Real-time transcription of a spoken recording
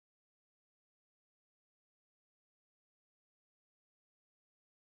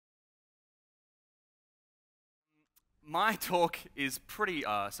My talk is pretty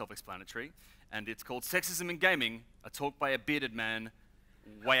self-explanatory, and it's called Sexism in Gaming, a talk by a bearded man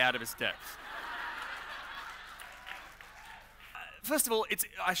way out of his depth. First of all,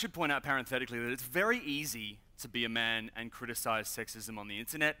 I should point out parenthetically that it's very easy to be a man and criticize sexism on the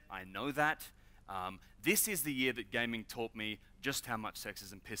internet. I know that. This is the year that gaming taught me just how much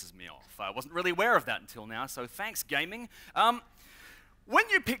sexism pisses me off. I wasn't really aware of that until now, so thanks, gaming. When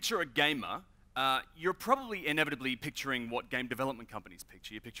you picture a gamer, you're probably inevitably picturing what game development companies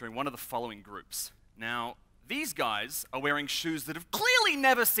picture. You're picturing one of the following groups. Now, these guys are wearing shoes that have clearly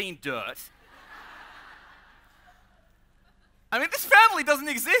never seen dirt. I mean, this family doesn't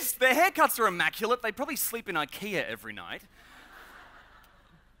exist. Their haircuts are immaculate. They probably sleep in IKEA every night.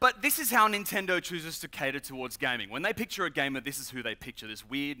 But this is how Nintendo chooses to cater towards gaming. When they picture a gamer, this is who they picture, this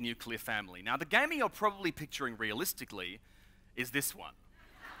weird nuclear family. Now, the gamer you're probably picturing realistically is this one.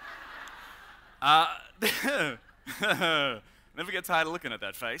 Never get tired of looking at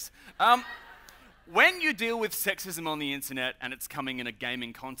that face. When you deal with sexism on the internet and it's coming in a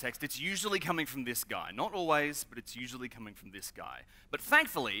gaming context, it's usually coming from this guy. Not always, but it's usually coming from this guy. But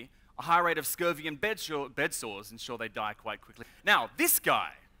thankfully, a high rate of scurvy and bed sores ensure they die quite quickly. Now, this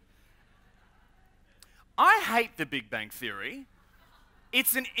guy. I hate the Big Bang Theory.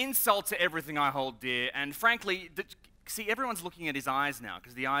 It's an insult to everything I hold dear, and frankly, see, everyone's looking at his eyes now,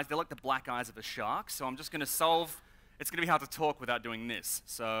 because the eyes, they're like the black eyes of a shark, so I'm just going to solve, it's going to be hard to talk without doing this,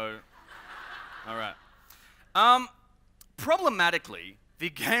 so, all right. Problematically, the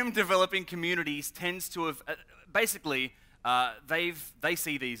game developing communities tends to have, basically, they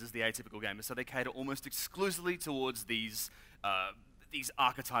see these as the atypical gamers, so they cater almost exclusively towards these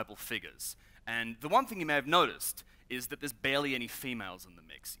archetypal figures. And the one thing you may have noticed is that there's barely any females in the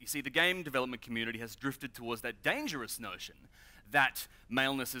mix. You see, the game development community has drifted towards that dangerous notion that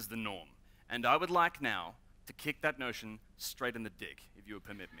maleness is the norm. And I would like now to kick that notion straight in the dick, if you would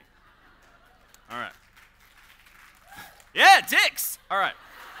permit me. All right. Yeah, dicks! All right.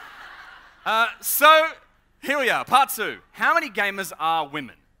 So, here we are, part 2. How many gamers are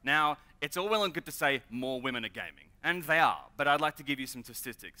women? Now, it's all well and good to say more women are gaming, and they are, but I'd like to give you some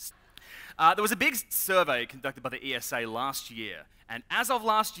statistics. There was a big survey conducted by the ESA last year, and as of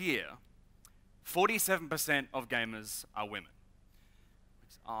last year, 47% of gamers are women.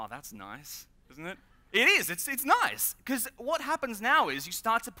 Oh, that's nice, isn't it? It is, it's nice, because what happens now is you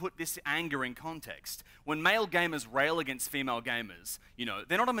start to put this anger in context. When male gamers rail against female gamers, you know,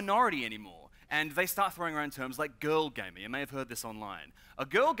 they're not a minority anymore, and they start throwing around terms like girl gamer. You may have heard this online. A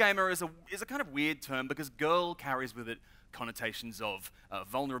girl gamer is a kind of weird term because girl carries with it connotations of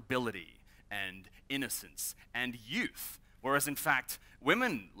vulnerability and innocence and youth, whereas in fact,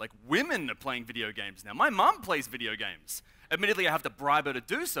 women are playing video games now. My mom plays video games. Admittedly, I have to bribe her to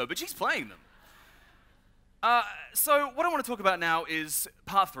do so, but she's playing them. So what I want to talk about now is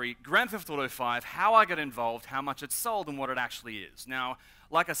part 3, Grand Theft Auto 5, how I got involved, how much it's sold, and what it actually is. Now,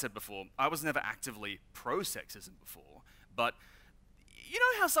 like I said before, I was never actively pro-sexism before, but you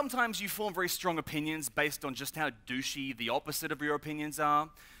know how sometimes you form very strong opinions based on just how douchey the opposite of your opinions are?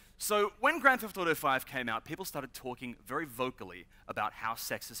 So when Grand Theft Auto 5 came out, people started talking very vocally about how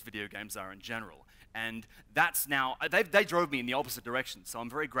sexist video games are in general. And that's now, they drove me in the opposite direction, so I'm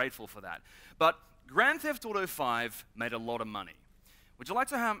very grateful for that. But Grand Theft Auto 5 made a lot of money. Would you like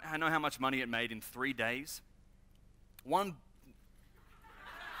to know how much money it made in 3 days?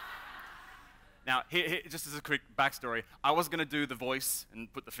 Now, just as a quick backstory, I was going to do the voice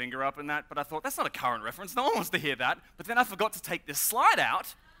and put the finger up in that, but I thought, that's not a current reference, no one wants to hear that. But then I forgot to take this slide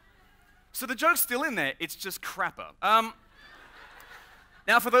out, so the joke's still in there, it's just crapper.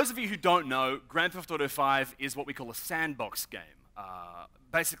 Now, for those of you who don't know, Grand Theft Auto 5 is what we call a sandbox game.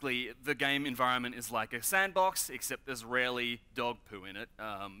 Basically, the game environment is like a sandbox, except there's rarely dog poo in it.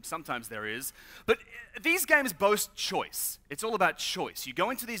 Sometimes there is. But these games boast choice. It's all about choice. You go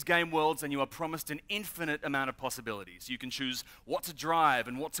into these game worlds and you are promised an infinite amount of possibilities. You can choose what to drive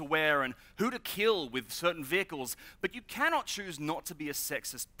and what to wear and who to kill with certain vehicles, but you cannot choose not to be a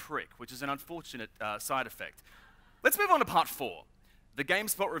sexist prick, which is an unfortunate side effect. Let's move on to part 4. The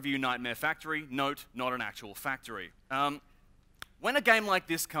GameSpot review Nightmare Factory. Note, not an actual factory. When a game like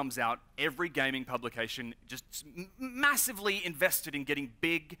this comes out, every gaming publication just massively invested in getting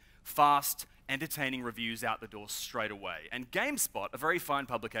big, fast, entertaining reviews out the door straight away. And GameSpot, a very fine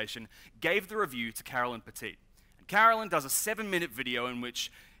publication, gave the review to Carolyn Petit. And Carolyn does a 7-minute video in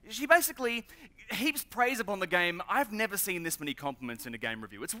which she basically heaps praise upon the game. I've never seen this many compliments in a game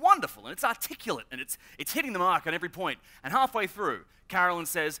review. It's wonderful, and it's articulate, and it's hitting the mark on every point. And halfway through, Carolyn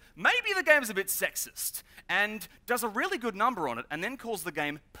says, maybe the game's a bit sexist, and does a really good number on it, and then calls the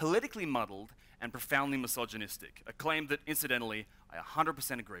game politically muddled and profoundly misogynistic, a claim that, incidentally, I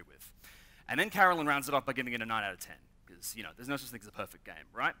 100% agree with. And then Carolyn rounds it off by giving it a 9 out of 10, because, you know, there's no such thing as a perfect game,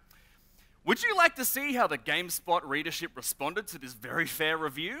 right? Would you like to see how the GameSpot readership responded to this very fair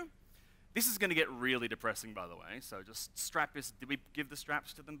review? This is going to get really depressing, by the way, so just strap this. Did we give the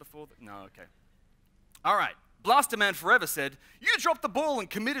straps to them before? No, okay. All right. Blaster Man Forever said, "You dropped the ball and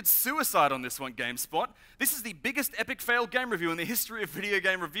committed suicide on this one, GameSpot. This is the biggest epic fail game review in the history of video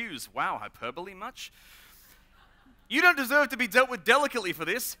game reviews." Wow, hyperbole much? "You don't deserve to be dealt with delicately for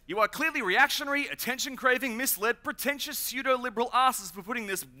this. You are clearly reactionary, attention-craving, misled, pretentious, pseudo-liberal asses for putting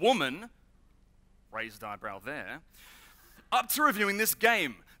this woman," raised eyebrow there, "up to reviewing this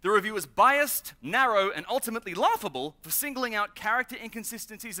game. The review is biased, narrow, and ultimately laughable for singling out character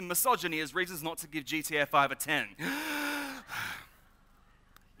inconsistencies and misogyny as reasons not to give GTA 5 a 10.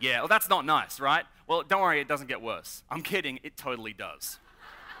 Yeah, well, that's not nice, right? Well, don't worry, it doesn't get worse. I'm kidding, it totally does.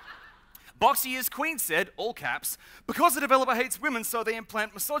 Boxy Ears Queen said, all caps, "Because the developer hates women, so they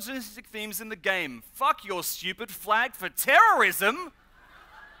implant misogynistic themes in the game. Fuck your stupid flag for terrorism."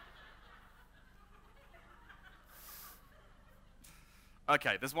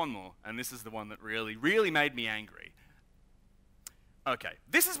 Okay, there's one more, and this is the one that really, really made me angry. Okay,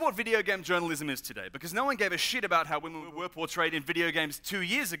 this is what video game journalism is today, because no one gave a shit about how women were portrayed in video games 2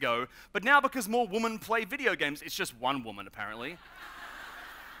 years ago, but now because more women play video games, it's just one woman, apparently.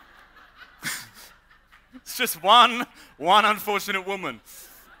 It's just one unfortunate woman.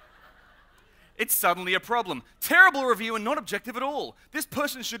 It's suddenly a problem. Terrible review and not objective at all. This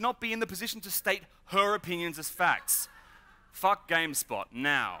person should not be in the position to state her opinions as facts. Fuck GameSpot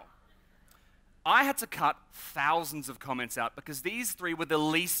now. I had to cut thousands of comments out because these three were the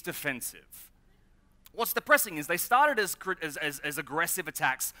least offensive. What's depressing is they started as aggressive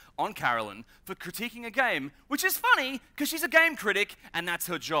attacks on Carolyn for critiquing a game, which is funny because she's a game critic and that's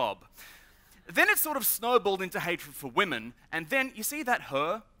her job. Then it sort of snowballed into hatred for women, and then, you see that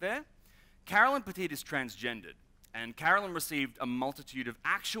her there? Carolyn Petit is transgendered, and Carolyn received a multitude of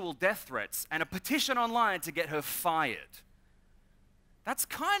actual death threats and a petition online to get her fired. That's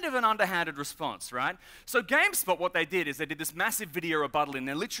kind of an underhanded response, right? So GameSpot, what they did is they did this massive video rebuttal, and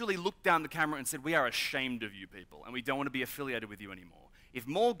they literally looked down the camera and said, "We are ashamed of you people, and we don't want to be affiliated with you anymore. If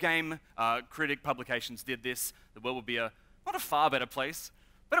more game critic publications did this, the world would be not a far better place,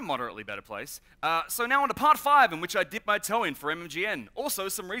 but a moderately better place." So now on to part 5, in which I dip my toe in for MMGN. Also,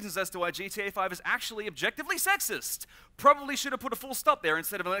 some reasons as to why GTA 5 is actually objectively sexist. Probably should have put a full stop there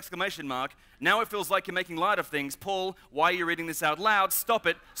instead of an exclamation mark. Now it feels like you're making light of things. Paul, why are you reading this out loud? Stop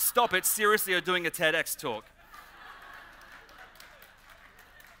it. Stop it. Seriously, you're doing a TEDx talk.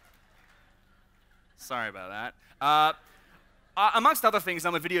 Sorry about that. Amongst other things,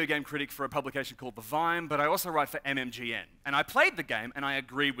 I'm a video game critic for a publication called The Vine, but I also write for MMGN. And I played the game, and I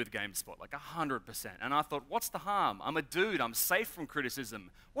agree with GameSpot, like 100%. And I thought, what's the harm? I'm a dude, I'm safe from criticism.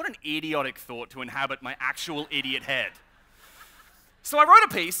 What an idiotic thought to inhabit my actual idiot head. So I wrote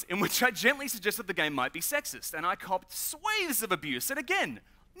a piece in which I gently suggested the game might be sexist, and I copped swathes of abuse. And again,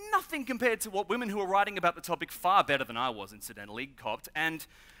 nothing compared to what women who were writing about the topic far better than I was, incidentally, copped. And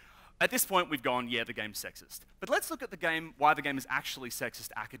at this point, we've gone, yeah, the game's sexist. But let's look at the game, why the game is actually sexist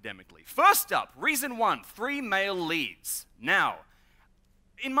academically. First up, reason 1, 3 male leads. Now,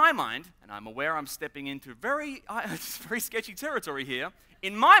 in my mind, and I'm aware I'm stepping into very sketchy territory here,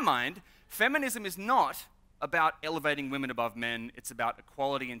 in my mind, feminism is not about elevating women above men, it's about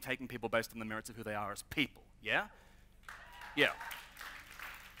equality and taking people based on the merits of who they are as people, yeah? Yeah.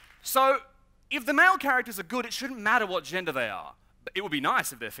 So, if the male characters are good, it shouldn't matter what gender they are. It would be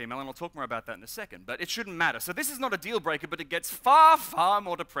nice if they're female, and I'll talk more about that in a second, but it shouldn't matter. So this is not a deal breaker, but it gets far, far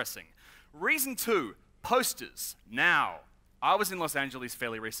more depressing. Reason 2, posters. Now, I was in Los Angeles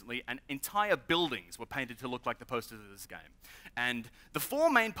fairly recently, and entire buildings were painted to look like the posters of this game. And the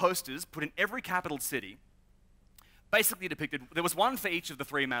 4 main posters, put in every capital city, basically depicted, there was one for each of the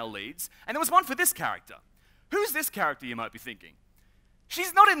 3 male leads, and there was one for this character. Who's this character, you might be thinking?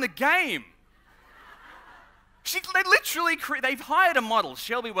 She's not in the game. They've hired a model,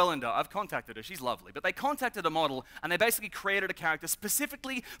 Shelby Wellender. I've contacted her, she's lovely. But they contacted a model, and they basically created a character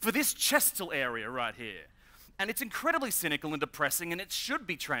specifically for this chestal area right here. And it's incredibly cynical and depressing, and it should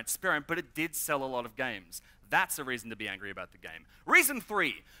be transparent, but it did sell a lot of games. That's a reason to be angry about the game. Reason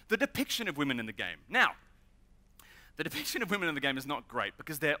 3, the depiction of women in the game. Now, the depiction of women in the game is not great,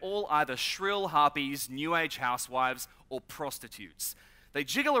 because they're all either shrill harpies, new age housewives, or prostitutes. They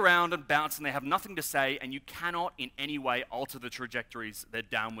jiggle around and bounce, and they have nothing to say, and you cannot in any way alter the trajectories, their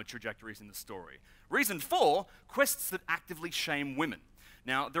downward trajectories in the story. Reason 4, quests that actively shame women.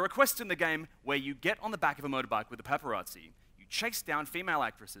 Now, there are quests in the game where you get on the back of a motorbike with a paparazzi, you chase down female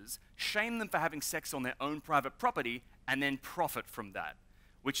actresses, shame them for having sex on their own private property, and then profit from that.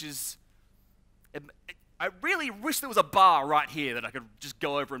 Which is... I really wish there was a bar right here that I could just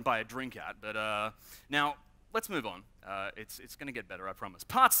go over and buy a drink at, but now, let's move on. It's going to get better, I promise.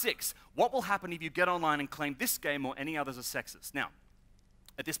 Part 6, what will happen if you get online and claim this game or any others are sexist? Now,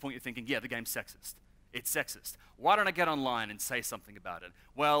 at this point you're thinking, yeah, the game's sexist. It's sexist. Why don't I get online and say something about it?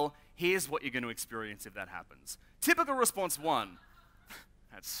 Well, here's what you're going to experience if that happens. Typical response 1.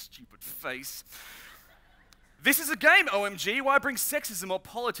 That stupid face. This is a game, OMG. Why bring sexism or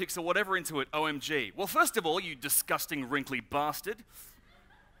politics or whatever into it, OMG? Well, first of all, you disgusting, wrinkly bastard.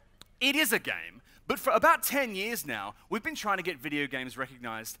 It is a game, but for about 10 years now, we've been trying to get video games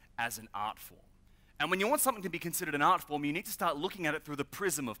recognized as an art form. And when you want something to be considered an art form, you need to start looking at it through the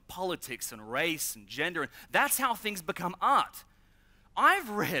prism of politics and race and gender, and that's how things become art. I've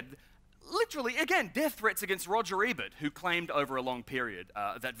read, literally, again, death threats against Roger Ebert, who claimed over a long period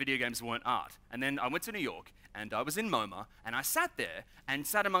that video games weren't art. And then I went to New York, and I was in MoMA, and I sat there and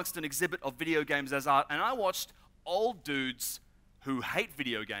sat amongst an exhibit of video games as art, and I watched old dudes who hate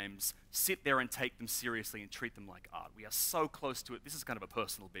video games sit there and take them seriously and treat them like art. We are so close to it. This is kind of a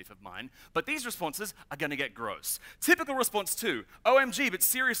personal beef of mine, but these responses are going to get gross. Typical response 2, OMG, but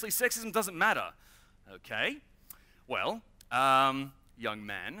seriously, sexism doesn't matter. Okay, well, young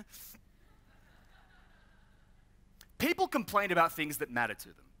man. People complain about things that matter to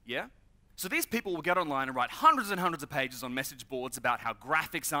them, yeah? So these people will get online and write hundreds and hundreds of pages on message boards about how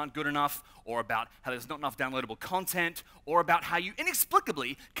graphics aren't good enough, or about how there's not enough downloadable content, or about how you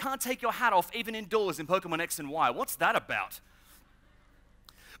inexplicably can't take your hat off even indoors in Pokemon X and Y. What's that about?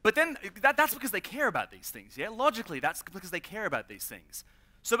 But then, that's because they care about these things, yeah? Logically, that's because they care about these things.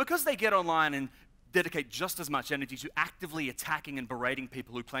 So because they get online and dedicate just as much energy to actively attacking and berating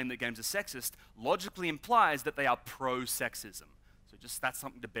people who claim that games are sexist, logically implies that they are pro-sexism. So just that's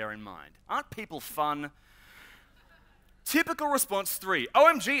something to bear in mind. Aren't people fun? Typical response 3,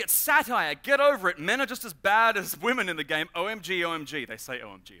 OMG, it's satire, get over it, men are just as bad as women in the game, OMG, OMG. They say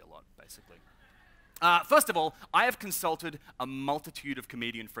OMG a lot, basically. First of all, I have consulted a multitude of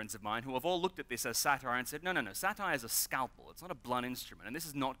comedian friends of mine who have all looked at this as satire and said, no, satire is a scalpel, it's not a blunt instrument, and this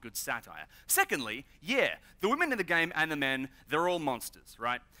is not good satire. Secondly, yeah, the women in the game and the men, they're all monsters,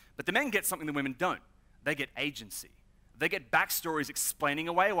 right? But the men get something the women don't. They get agency. They get backstories explaining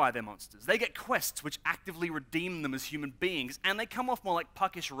away why they're monsters. They get quests which actively redeem them as human beings, and they come off more like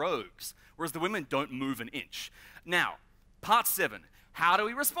puckish rogues, whereas the women don't move an inch. Now, part 7, how do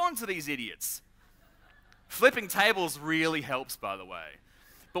we respond to these idiots? Flipping tables really helps, by the way.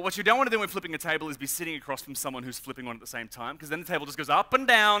 But what you don't want to do when flipping a table is be sitting across from someone who's flipping one at the same time, because then the table just goes up and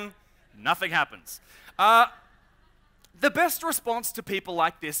down, nothing happens. The best response to people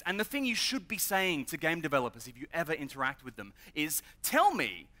like this, and the thing you should be saying to game developers if you ever interact with them, is tell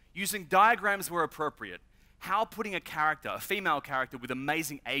me, using diagrams where appropriate, how putting a character, a female character with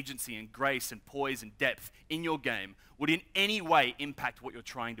amazing agency and grace and poise and depth in your game would in any way impact what you're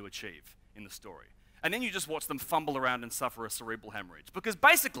trying to achieve in the story. And then you just watch them fumble around and suffer a cerebral hemorrhage. Because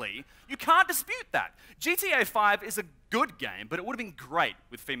basically, you can't dispute that. GTA 5 is a good game, but it would have been great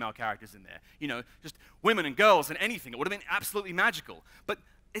with female characters in there. You know, just women and girls and anything. It would have been absolutely magical. But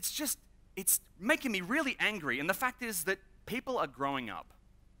it's making me really angry. And the fact is that people are growing up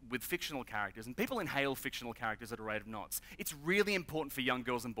with fictional characters, and people inhale fictional characters at a rate of knots. It's really important for young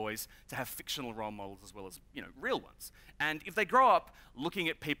girls and boys to have fictional role models as well as, you know, real ones. And if they grow up looking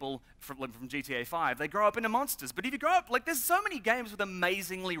at people from GTA 5, they grow up into monsters. But if you grow up, like, there's so many games with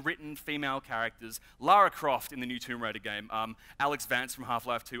amazingly written female characters. Lara Croft in the new Tomb Raider game. Alex Vance from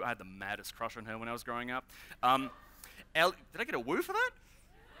Half-Life 2. I had the maddest crush on her when I was growing up. Did I get a woo for that?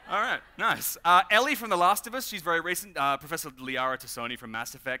 All right, nice. Ellie from The Last of Us, she's very recent. Professor Liara Tassoni from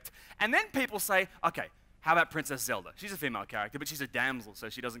Mass Effect. And then people say, okay, how about Princess Zelda? She's a female character, but she's a damsel, so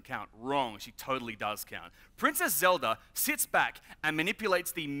she doesn't count. Wrong, she totally does count. Princess Zelda sits back and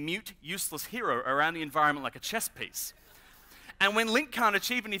manipulates the mute, useless hero around the environment like a chess piece. And when Link can't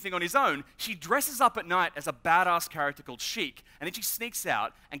achieve anything on his own, she dresses up at night as a badass character called Sheik, and then she sneaks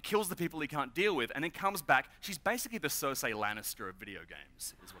out and kills the people he can't deal with, and then comes back. She's basically the Cersei Lannister of video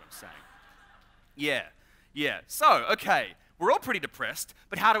games, is what I'm saying. Yeah. So, okay, we're all pretty depressed,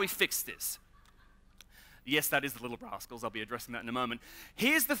 but how do we fix this? Yes, that is the Little Rascals. I'll be addressing that in a moment.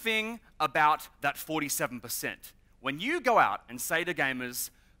 Here's the thing about that 47%. When you go out and say to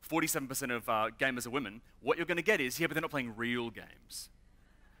gamers, 47% of gamers are women, what you're going to get is, yeah, but they're not playing real games.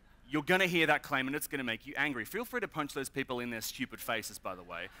 You're going to hear that claim, and it's going to make you angry. Feel free to punch those people in their stupid faces, by the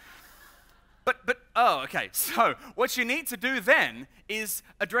way. But oh, okay. So what you need to do then is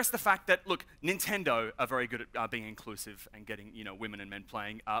address the fact that, look, Nintendo are very good at being inclusive and getting, women and men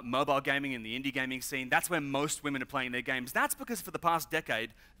playing. Mobile gaming and the indie gaming scene, that's where most women are playing their games. That's because for the past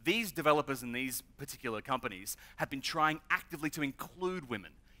decade, these developers and these particular companies have been trying actively to include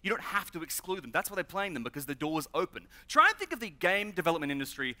women. You don't have to exclude them. That's why they're playing them, because the door's open. Try and think of the game development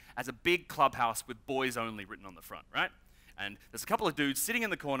industry as a big clubhouse with boys only written on the front, right? And there's a couple of dudes sitting in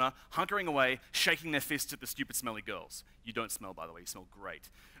the corner, hunkering away, shaking their fists at the stupid, smelly girls. You don't smell, by the way. You smell great.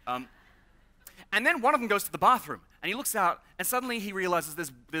 And then one of them goes to the bathroom, and he looks out, and suddenly he realizes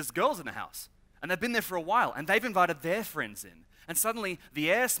there's girls in the house. And they've been there for a while, and they've invited their friends in. And suddenly,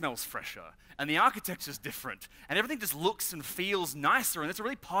 the air smells fresher, and the architecture's different, and everything just looks and feels nicer, and it's a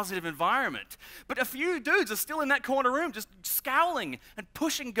really positive environment. But a few dudes are still in that corner room, just scowling and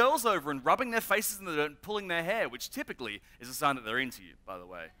pushing girls over and rubbing their faces in the dirt and pulling their hair, which typically is a sign that they're into you, by the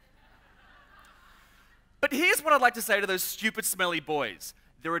way. But here's what I'd like to say to those stupid, smelly boys.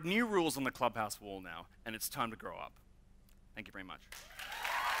 There are new rules on the clubhouse wall now, and it's time to grow up. Thank you very much.